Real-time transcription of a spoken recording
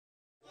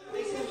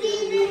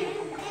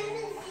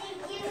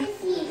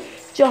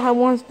Johan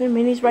wants the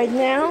minis right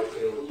now,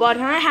 but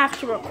I have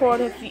to record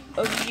a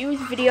view's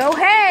video.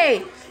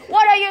 Hey,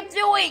 what are you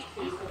doing?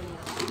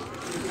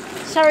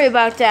 Sorry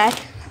about that.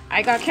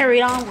 I got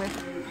carried on with.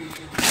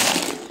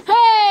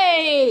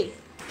 Hey!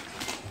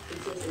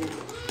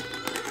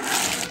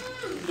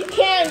 You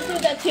can't do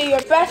that to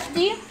your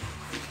bestie.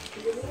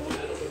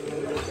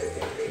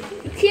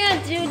 You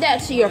can't do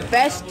that to your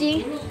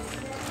bestie.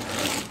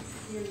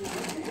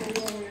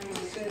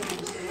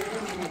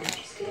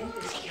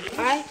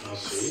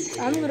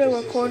 I'm gonna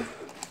record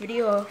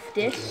video of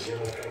this.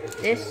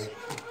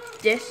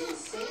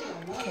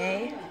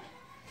 Okay.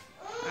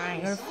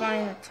 I'm gonna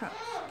find the top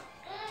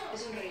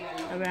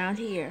around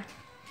here.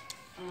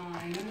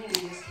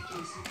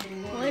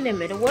 Wait a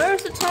minute,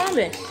 where's the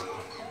Thomas?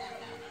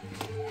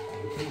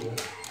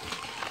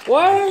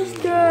 Where's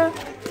the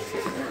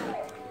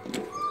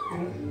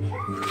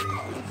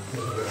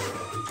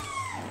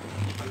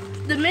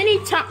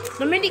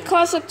mini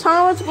classic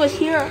Thomas was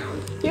here.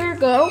 Here we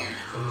go.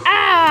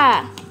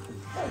 Ah!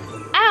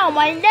 Ow,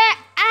 my neck!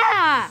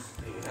 Ah!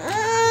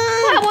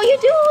 Why will you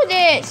do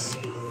this?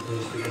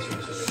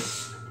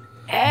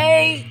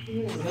 Hey!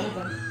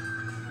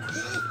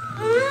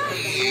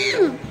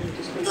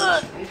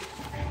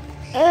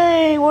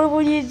 Hey, why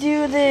will you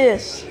do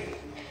this?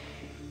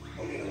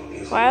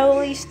 Why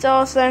will he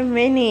steal some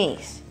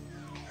minis?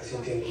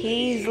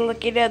 He's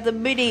looking at the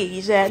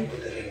minis and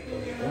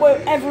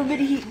whatever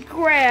mini he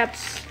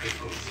grabs.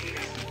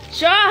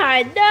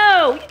 John,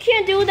 no! You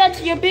can't do that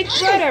to your big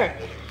brother.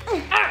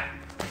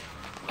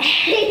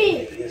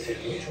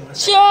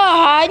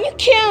 John, you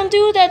can't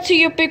do that to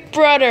your big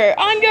brother.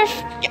 I'm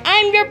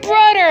your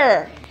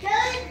brother.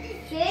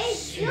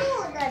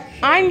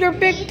 I'm your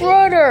big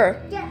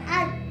brother.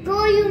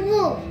 Go you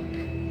move.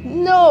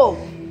 No.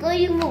 Go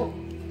you move.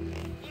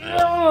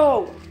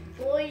 No.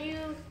 Go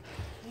you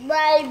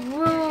my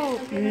room.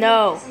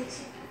 No.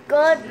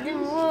 Go to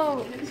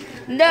room.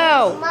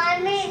 No.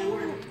 Mommy,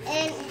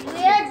 and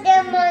where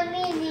the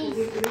mommy?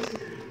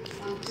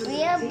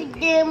 Where the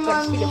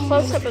Let's see the mommy?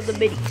 close up of the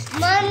minis.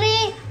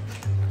 Mommy,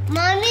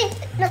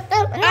 no.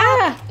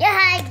 Ah.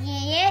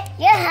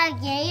 You have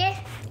yeah.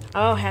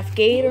 Oh, half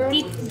gator. Do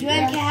you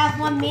want to have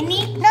one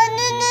mini? No.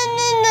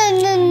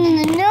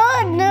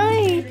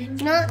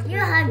 You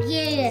have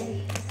yeah.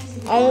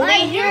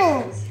 Only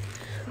you.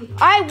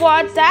 I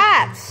want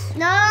that.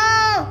 No.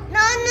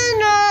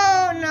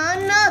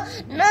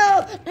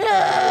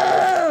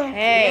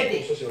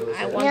 Hey,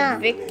 I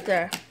want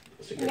Victor.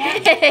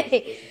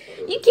 Hey,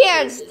 you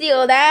can't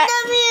steal that.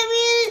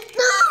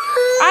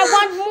 I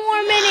want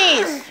more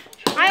minis.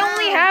 I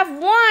only have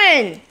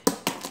one.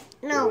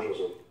 No.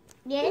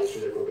 Yes.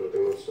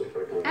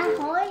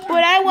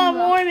 But I want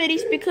more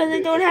minis because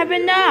I don't have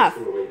enough.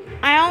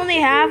 I only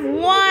have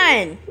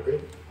one.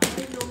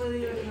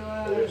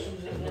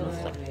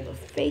 The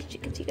face, you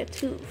can see a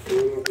tooth.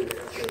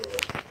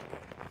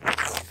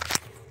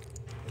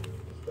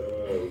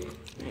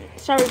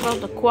 Sorry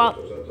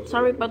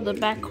about the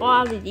bad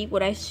quality,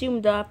 but I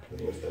zoomed up.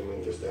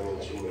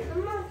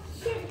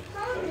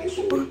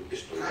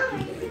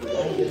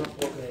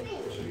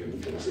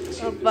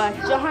 But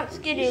Johan's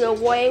getting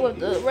away with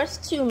the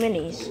rest 2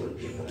 minis.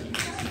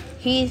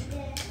 He's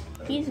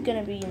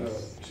gonna be in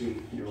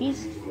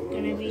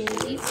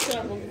deep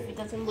trouble if he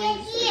doesn't bring.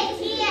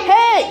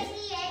 Hey!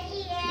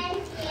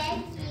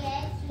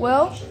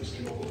 Well,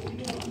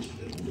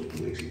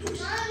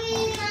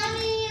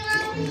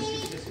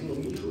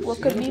 what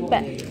could be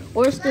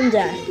worse than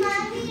that?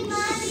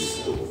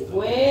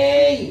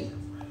 Güey,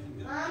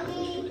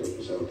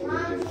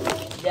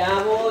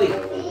 ya voy.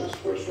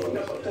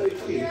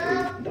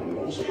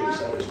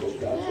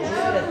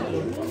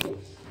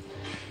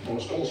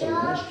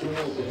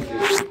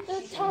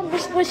 The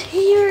Thomas was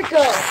here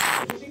ago.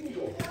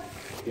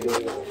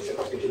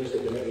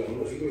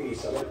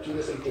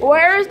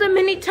 Where is the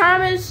mini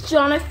Thomas,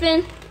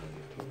 Jonathan?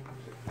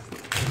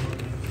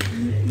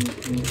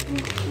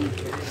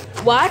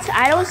 What?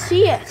 I don't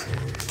see it.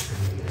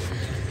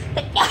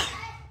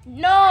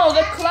 No,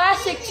 the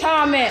classic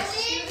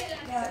Thomas.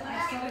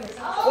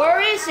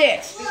 Where is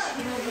it?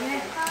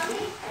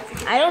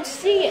 I don't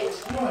see it.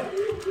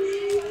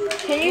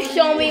 Can you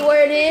show me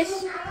where it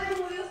is?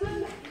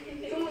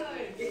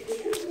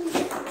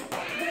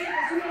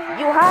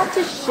 You have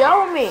to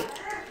show me.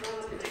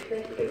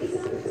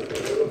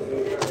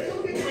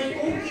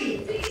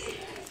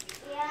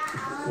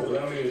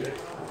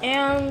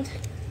 And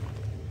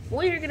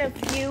we're gonna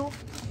view.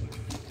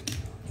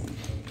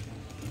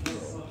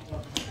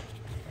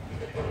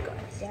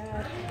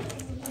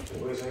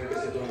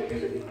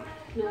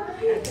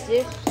 And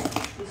this,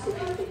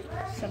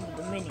 some of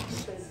the minis.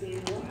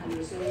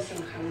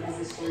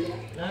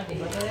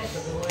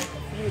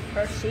 View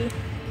Percy.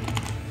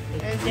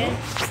 And then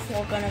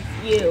we're gonna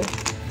view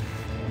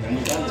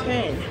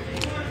 10.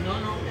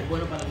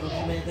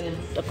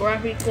 The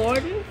Gravity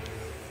Gordon.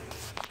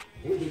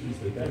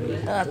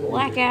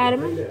 Black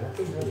Adam.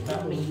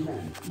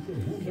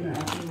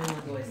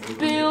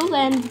 Bill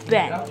and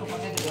Ben.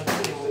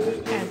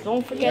 And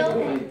don't forget the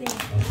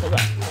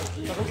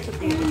rest of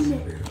these.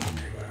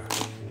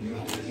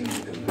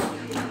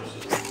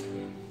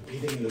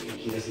 Pídeme lo que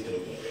quieras y te lo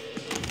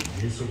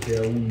pongo. Eso que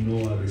aún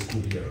no ha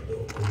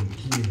descubierto, ¿con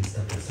quién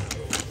está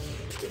casado?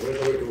 ¿Te puedes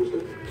saber qué busco?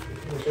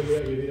 No solía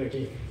vivir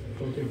aquí,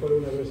 con quien fuera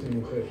una vez mi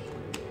mujer.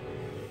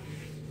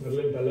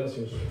 Marlene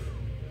Palacios.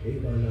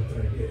 Eva la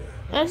Traguera.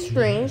 That's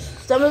strange.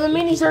 Some of the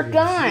minis are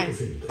gone.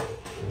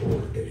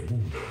 Por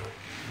Telemundo.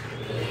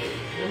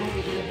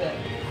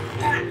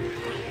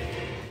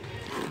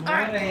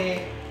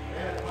 Corre.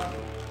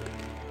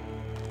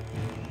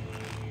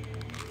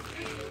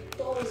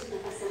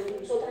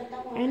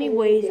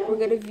 Anyways, we're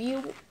gonna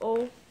view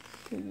all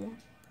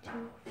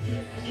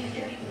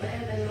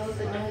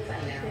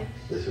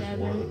 'This is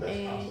one of the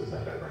best houses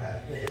I've ever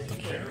had.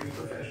 Very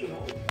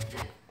professional.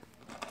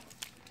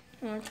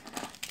 1,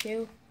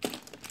 2,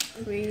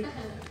 3,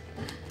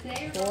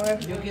 4,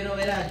 Yo quiero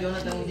ver a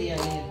Jonathan un día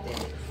en el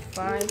tele.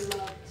 5,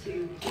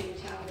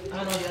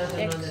 Ah, no,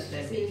 Jonathan no es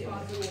de tele.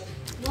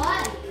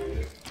 What?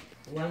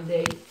 One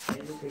day, I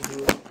look at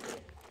you.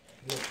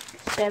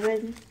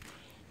 7,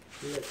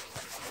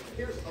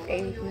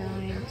 8,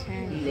 9,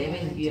 10,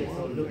 11 years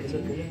old. Look,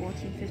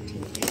 14,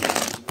 15.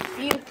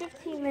 View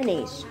 15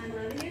 minis.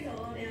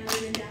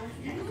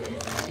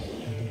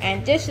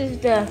 And this is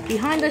the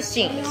behind the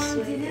scenes.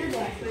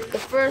 The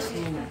first,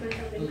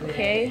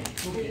 okay.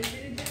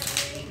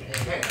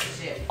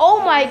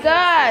 Oh my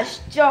gosh,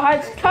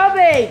 Jahad's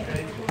coming!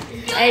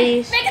 And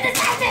he's, Make it a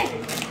second!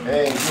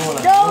 Hey,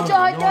 no,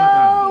 Jahad,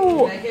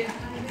 no!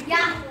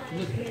 Yeah.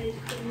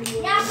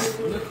 Yeah. Yeah.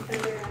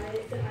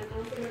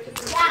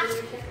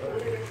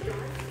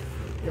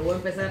 Te voy a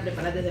empezar a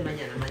preparar desde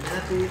mañana.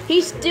 Mañana tú.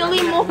 He's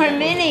stealing more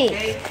minis.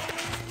 Okay.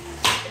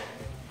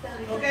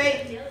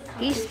 Okay.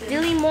 He's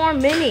stealing more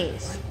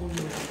minis.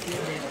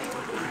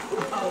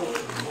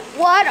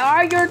 What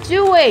are you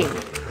doing?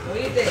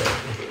 ¿Oíste?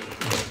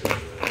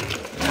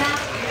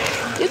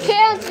 You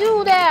can't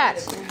do that.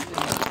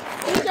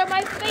 These are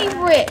my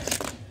favorite.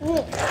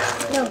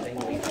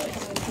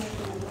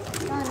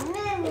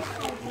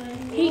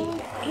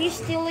 He's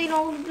stealing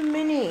all of the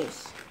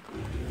minis.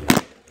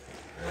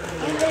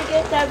 I'm gonna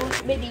get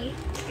that mini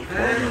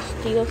before he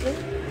steals it.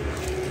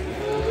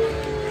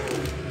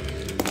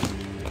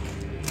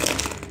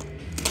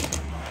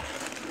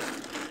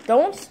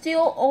 Don't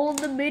steal all of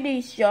the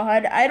minis,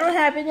 Jahad. I don't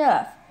have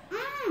enough.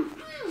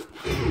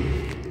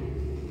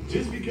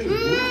 just because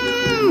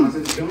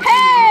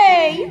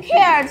Hey, you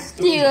can't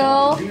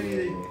steal. What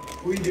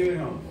are you doing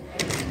home?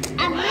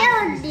 I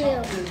will do.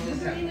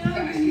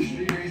 Fastest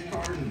street race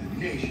cars in the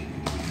nation.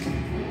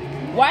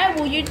 Why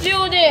will you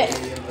do this?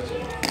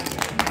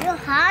 You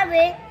have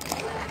it.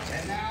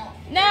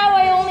 Now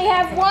I only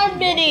have one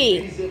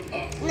mini.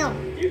 No.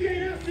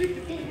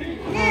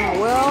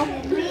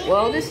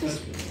 Well, this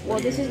is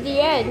the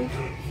end.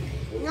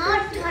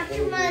 Not touch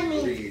my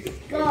meat.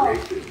 Go.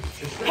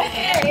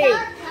 Hey!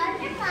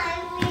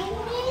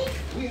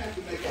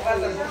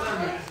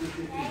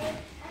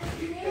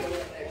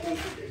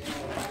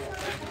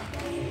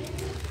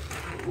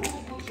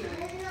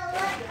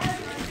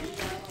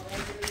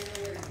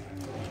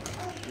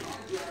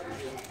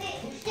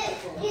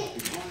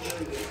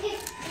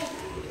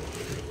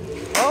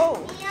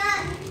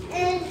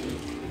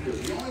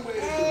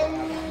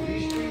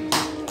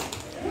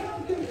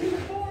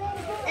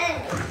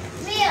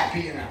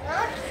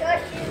 Not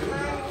touch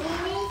my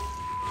meat.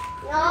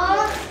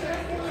 Oh,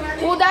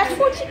 well, that's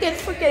what you get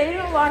for getting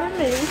a lot of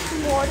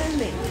minis more than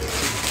me.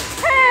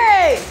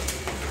 Hey!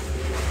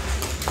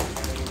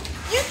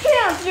 You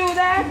can't do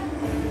that.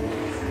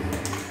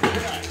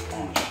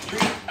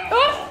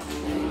 Oh.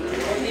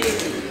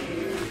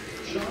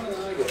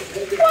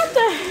 What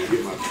the?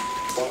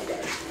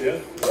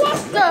 What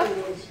the?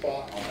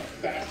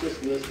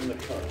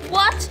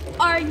 What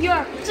are you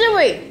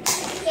doing?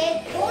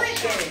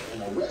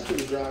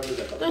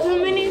 There's a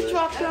mini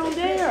truck down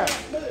there.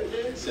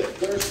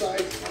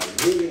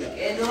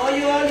 Que no,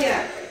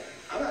 Julia.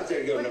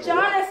 For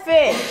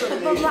Jonathan,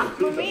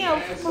 for me,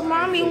 for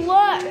mommy,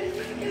 look.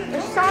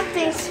 There's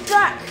something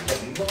stuck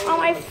on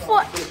my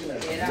foot.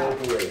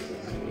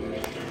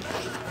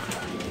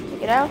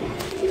 Take it out.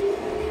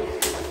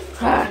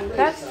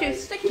 That's too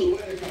sticky.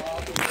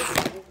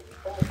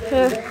 I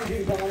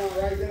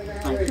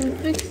can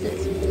fix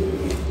this.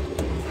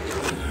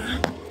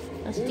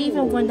 Now,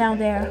 Steven went down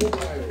there.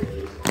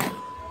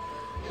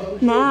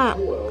 Now,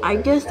 I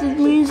guess this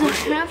means I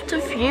have to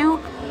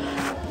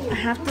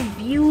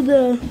view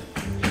the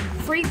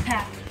free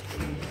pack.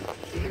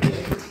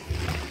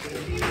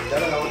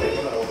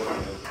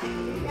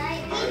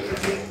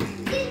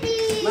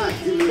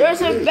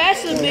 There's a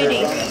vest of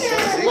minis.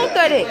 Look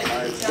at it.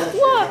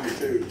 Look.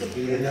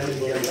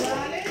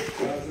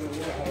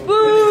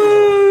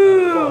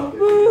 Boo!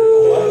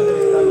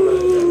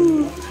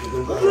 Boo!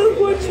 Look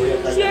what you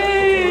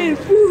did.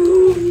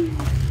 Boo!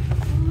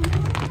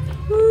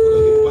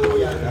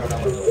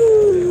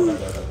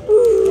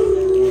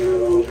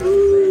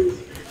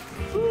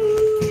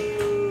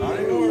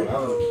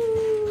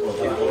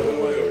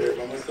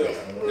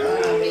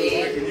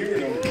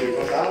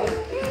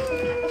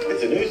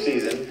 It's a new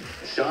season.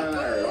 Sean and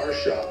I are at our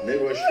shop,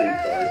 Midwest Street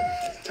Cars.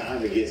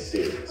 time to get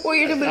serious. What are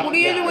you doing? What are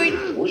you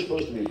doing? We're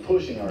supposed to be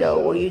pushing ourselves No,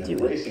 what are you and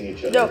doing? racing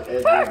each other No.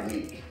 every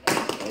week.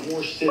 No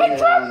more sitting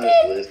around on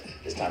this list.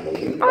 It's time to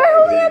lead by I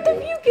only have the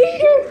example. few Show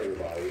games.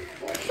 everybody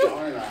why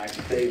Sean and I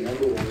stay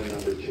number 1 and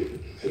number 2.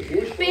 Since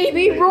we're supposed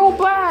Baby to make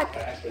robot.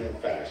 this faster and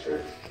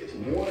faster, it's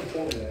more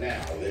important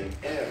now than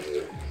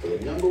ever for the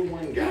number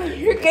 1 guy.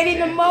 You're getting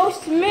the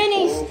most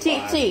minis,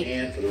 TT.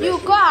 You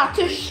got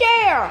to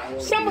share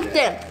some of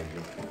them.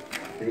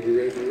 You gonna be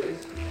ready for the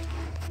race?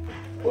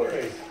 What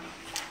race?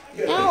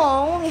 No,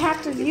 I only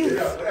have to use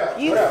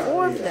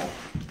 4 of them.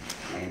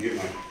 I'm gonna get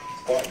my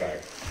spot back.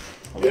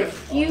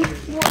 Use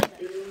 4 of them.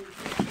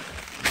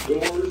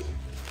 Doors.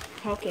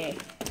 Okay.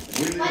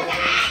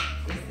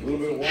 A little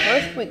bit of water.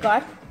 First we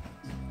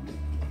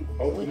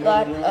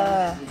got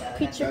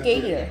Pizza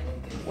Gator,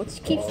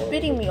 which keeps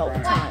spitting me all the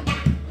time.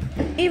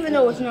 Even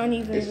though it's not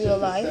even It's real just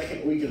the life.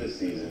 second week of the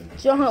season.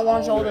 Johan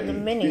wants all of the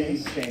Big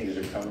minis. changes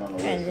are coming on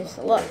the And list.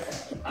 just look.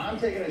 I'm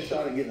taking a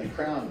shot at getting the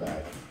crown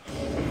back.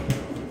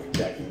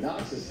 Jackie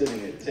Knox is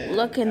sitting at 10.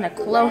 Look in the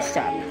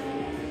close-up.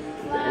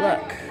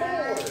 Look.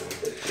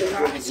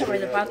 Oh,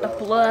 sorry about the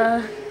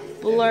blur.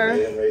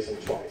 They race him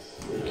twice.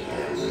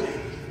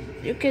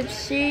 You can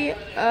see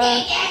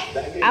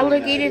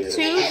alligator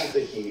tooth.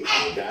 You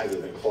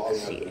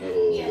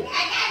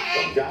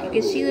You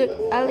can see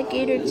the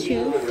alligator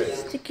tooth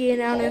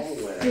sticking out of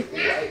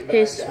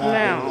his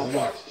mouth.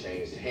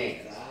 He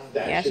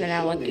has an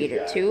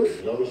alligator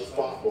tooth. No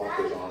spot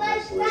blockers on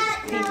this list.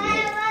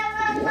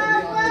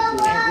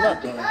 And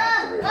look,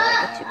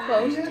 get too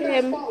close to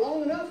him.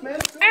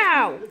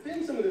 Ow!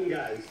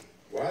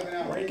 Why are they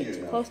not raining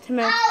you? Close to him.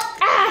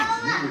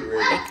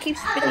 Ah! It keeps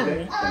spitting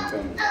me.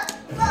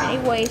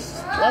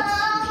 Anyways, let's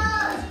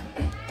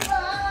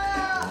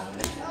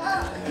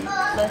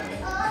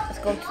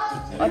go to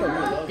other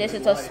one. This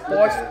is a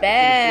sports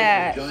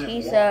bash.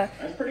 He's a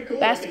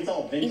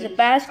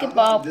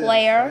basketball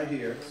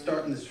player,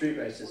 Starting the street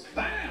races.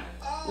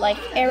 like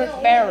Eric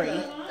Berry.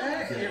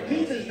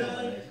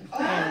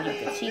 And you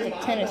can see the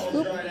tennis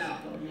hoop,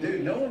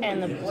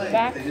 and the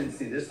back,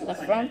 the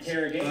front,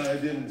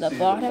 the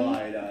bottom,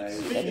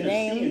 the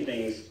name.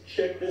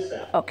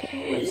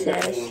 Okay, it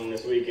says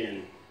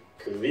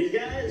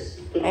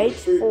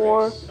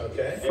H4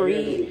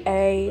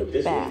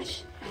 3A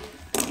Bash.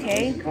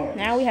 Okay,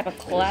 now we have a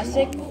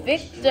classic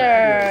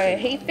Victor.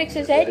 He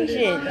fixes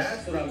engines.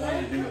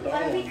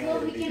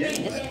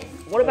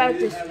 What about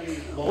this?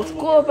 What's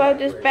cool about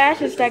this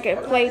bash is that I can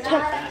play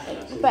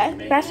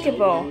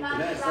basketball.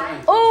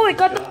 Oh, he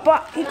got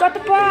the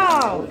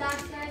ball.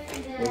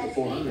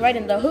 Right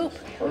in the hoop.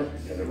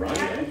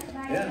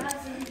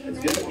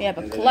 We have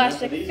a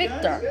classic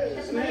Victor.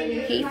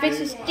 He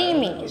fixes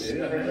steamies.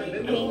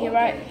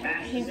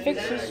 He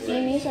fixes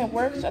steamies and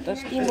works at the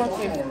Steamworks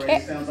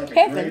with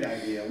Kevin,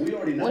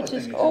 which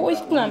is always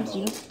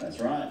clumsy. That's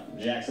right.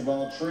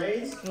 Jacksonville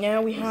trades.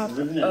 Now we have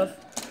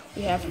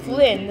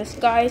Flynn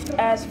disguised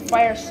as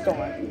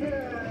Firestorm.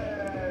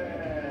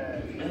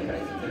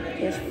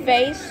 His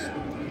face,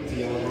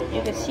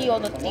 you can see all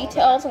the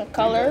details and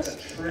colors,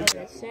 and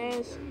it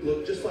says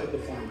Look just like the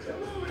farm truck.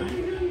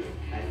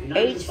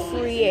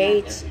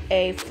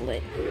 H38A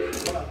Flynn.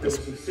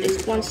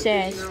 This one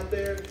says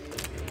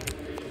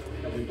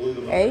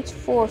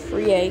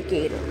H43A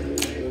Gator.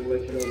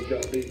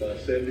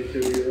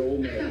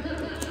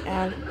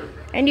 And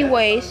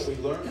anyways,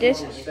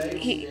 this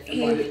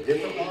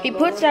he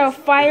puts out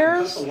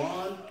fires,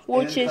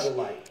 which is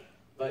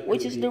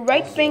the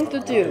right thing to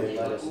do.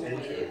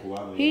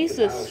 He's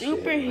a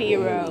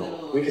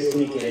superhero. We can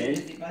sneak it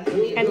in.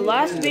 And the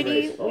last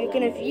video we're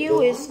gonna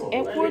view is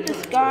Edward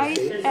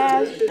disguised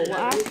as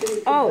Black.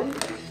 Oh,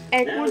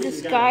 Edward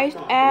disguised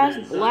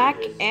as Black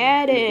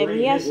Adam.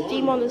 He has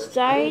steam on the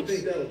sides.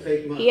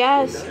 He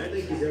has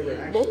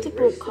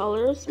multiple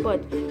colors,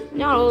 but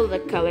not all of the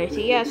colors.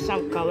 He has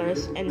some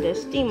colors, and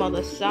there's steam on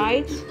the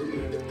sides.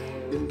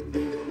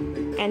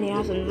 And he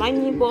has a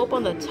lightning bulb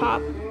on the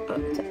top.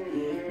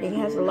 He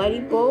has a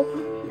lightning bulb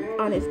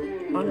on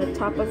the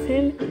top of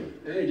him.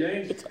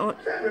 It's on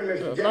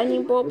the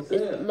lightning bulb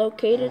is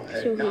located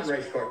to his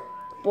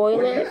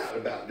boiler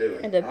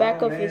and the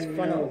back of his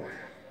funnel.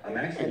 And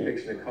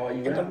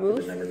the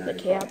roof, the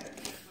cap.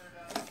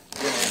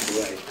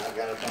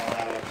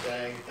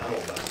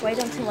 Wait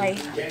until I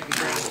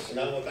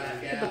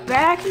put it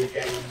back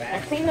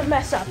and clean the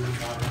mess up.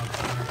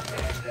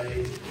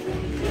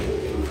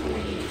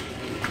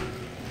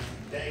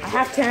 I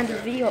have to end the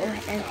video,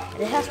 and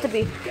it has to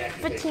be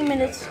 15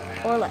 minutes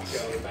or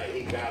less.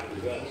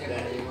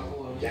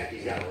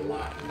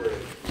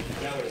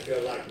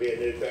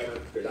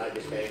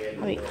 Let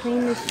me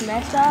clean this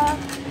mess up.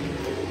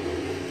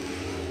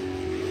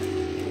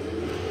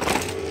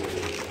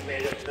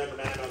 Number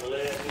 9 on the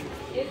list.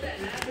 Get that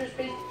mattress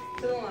piece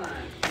to the line.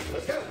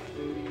 Let's go.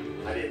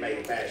 I didn't make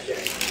a fast check.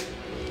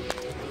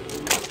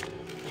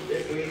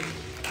 This week,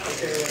 I don't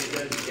care what he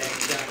does.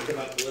 Jack's trying to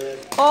come up the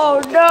list.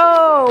 Oh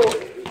no!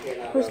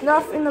 There's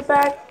nothing in the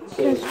back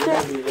you can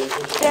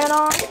stand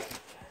on.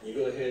 You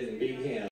go ahead and beat him.